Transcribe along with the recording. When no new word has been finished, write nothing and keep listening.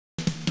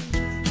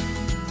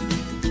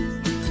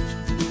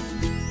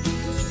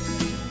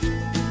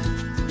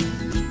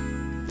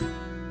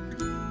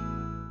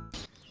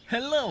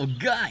Hello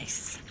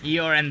guys,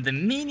 you're on the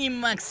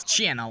MiniMax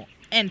channel,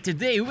 and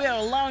today we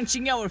are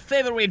launching our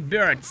favorite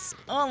birds.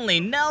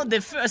 Only now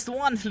the first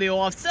one flew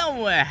off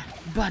somewhere,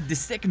 but the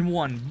second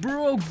one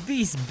broke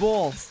these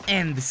balls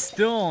and the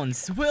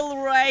stones well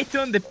right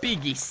on the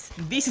piggies.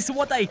 This is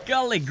what I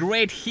call a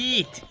great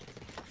hit.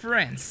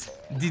 Friends,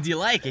 did you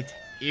like it?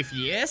 If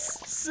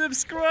yes,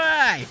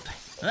 subscribe!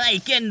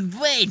 I can't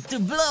wait to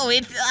blow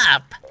it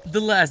up! The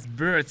last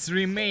bird's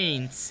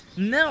remains.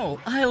 Now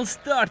I'll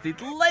start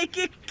it like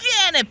a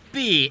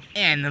canopy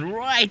and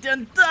right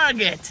on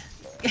target.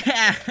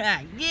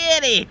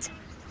 Get it?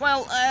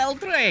 Well, I'll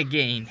try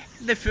again.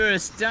 The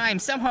first time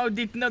somehow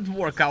did not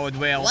work out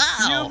well.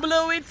 Wow! You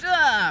blow it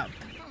up!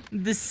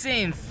 The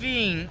same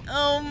thing.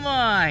 Oh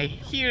my!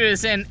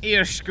 Here's an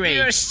earthquake.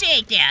 You're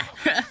shaker!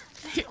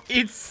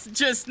 It's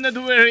just not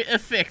very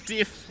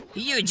effective.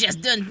 You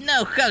just don't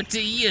know how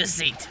to use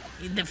it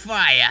in the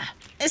fire.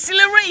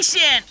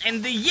 Acceleration!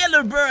 And the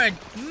yellow bird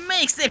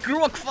makes a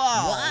rock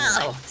fall.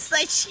 Wow!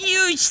 Such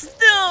huge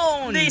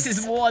stones! This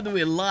is what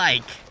we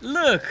like.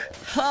 Look,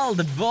 all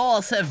the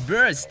balls have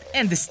burst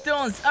and the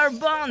stones are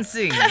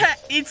bouncing.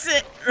 It's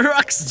a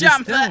rocks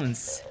jumper. The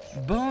stones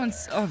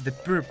bounce off the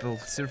purple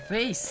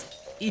surface.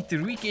 It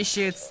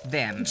ricochets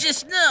them.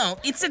 Just know,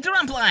 it's a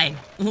trampoline.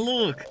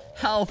 Look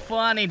how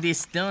funny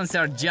these stones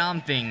are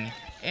jumping.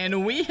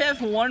 And we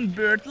have one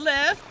bird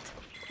left.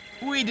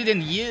 We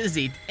didn't use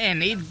it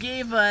and it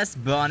gave us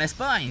bonus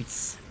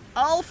points.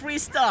 All 3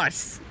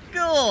 stars.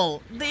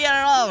 Cool, they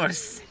are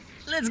ours.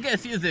 Let's go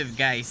fuse them,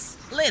 guys.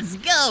 Let's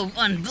go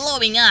on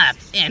blowing up.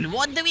 And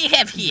what do we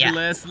have here?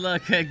 Bless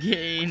luck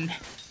again.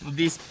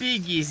 These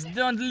piggies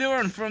don't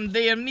learn from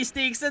their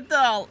mistakes at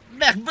all.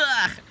 Bah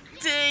bah!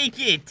 Take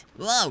it!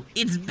 Whoa,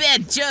 it's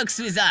bad jokes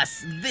with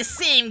us. The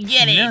same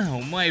get it. Now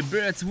my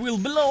birds will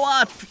blow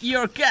up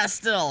your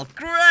castle.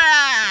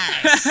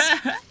 Crash!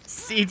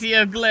 City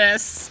of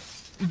Glass.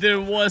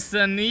 There was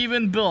an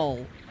even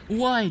ball.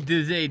 Why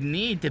do they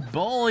need a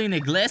ball in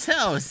a glass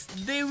house?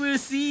 They will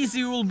see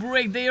you will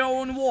break their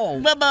own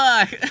wall.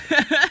 Bye-bye!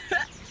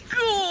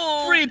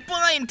 Cool!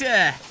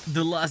 3-pointer!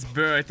 The last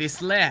bird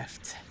is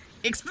left.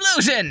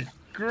 Explosion!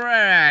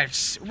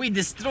 Crash! We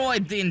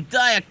destroyed the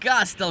entire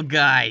castle,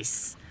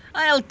 guys.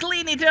 I'll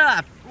clean it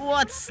up.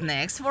 What's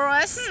next for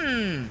us?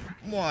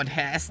 What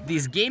has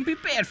this game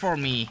prepared for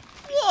me?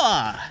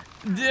 Whoa!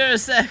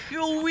 There's a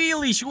whole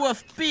village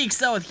of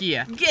pigs out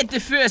here. Get the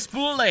first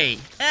pulley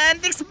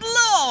and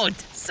explode!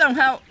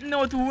 Somehow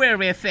not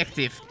very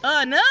effective.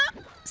 Oh no?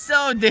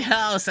 So the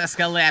house has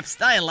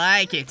collapsed. I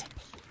like it.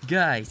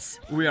 Guys,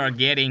 we are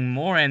getting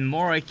more and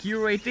more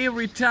accurate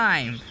every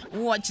time.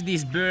 Watch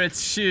these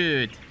birds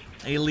shoot.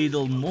 A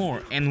little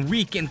more and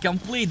we can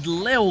complete the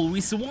level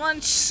with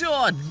one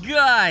shot,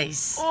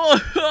 guys!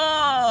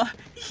 Oh,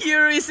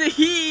 here is a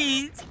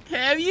hit!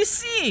 Have you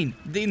seen?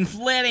 The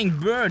inflating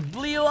bird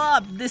blew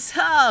up this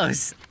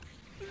house!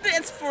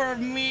 That's for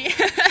me!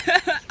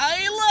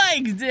 I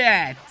like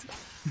that!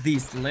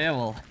 This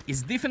level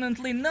is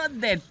definitely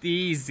not that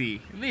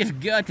easy. We've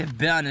got a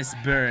bonus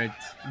bird.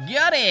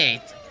 Got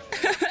it!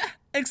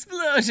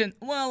 Explosion!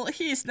 Well,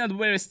 he's not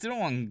very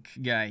strong,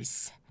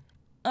 guys.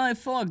 I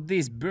thought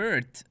this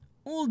bird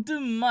will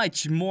do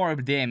much more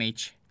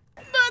damage.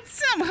 But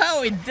somehow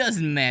it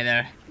doesn't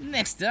matter.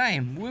 Next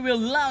time we will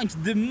launch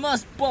the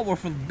most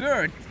powerful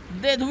bird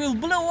that will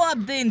blow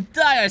up the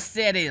entire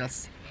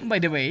settles. By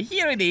the way,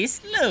 here it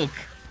is, look!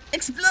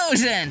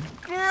 Explosion!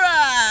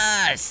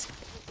 Crash!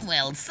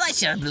 Well,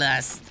 such a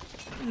blast.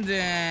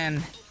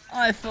 Then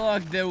I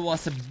thought there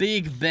was a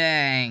big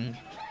bang.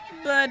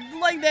 But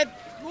like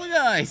that,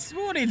 guys,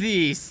 what it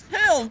is?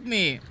 Help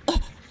me!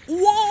 Oh,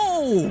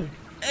 whoa!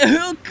 A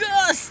whole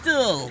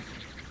castle!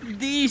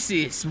 This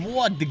is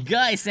what the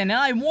guys and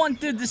I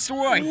want to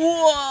destroy.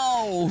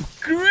 Whoa!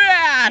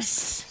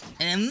 Crash!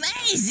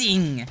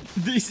 Amazing!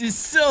 This is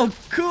so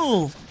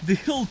cool! The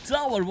whole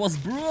tower was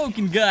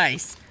broken,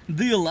 guys.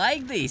 Do you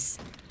like this?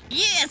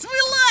 Yes,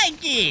 we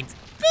like it!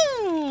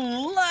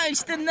 Pooh!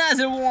 Launched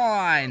another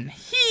one!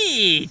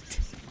 Hit!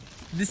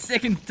 The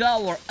second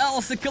tower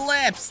also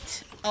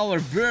collapsed.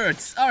 Our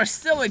birds are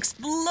so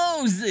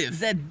explosive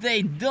that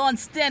they don't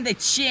stand a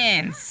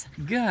chance.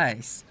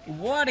 Guys,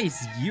 what is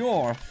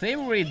your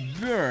favorite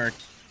bird?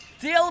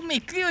 Tell me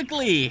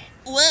quickly.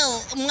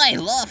 Well, my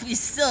love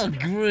is so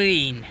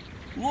green.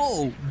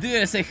 Whoa,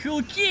 there's a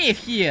whole cave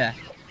here.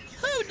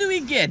 How do we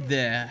get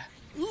there?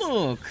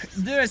 Look,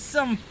 there's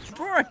some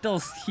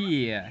portals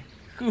here.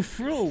 Who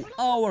threw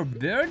our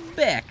bird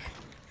back?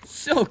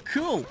 So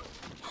cool.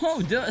 How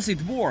does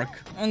it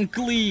work?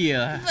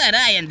 Unclear. But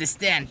I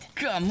understand.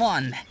 Come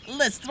on,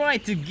 let's try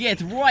to get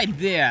right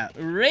there.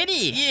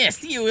 Ready?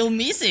 Yes, you will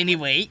miss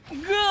anyway.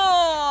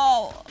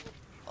 Go!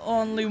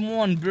 Only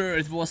one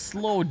bird was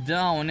slowed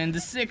down and the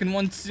second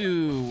one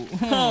too.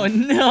 Oh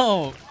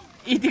no!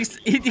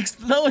 It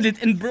exploded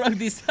and broke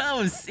this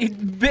house.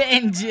 It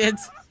banged it.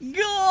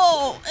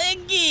 Go!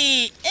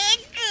 Eggy!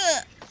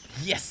 Egg!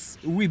 Yes,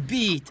 we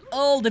beat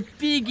all the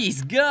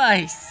piggies,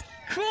 guys.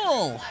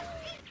 Cool!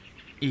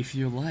 If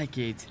you like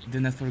it, do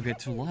not forget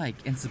to like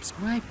and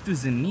subscribe to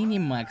the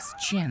MiniMax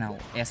channel,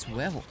 as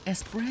well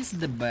as press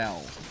the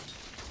bell.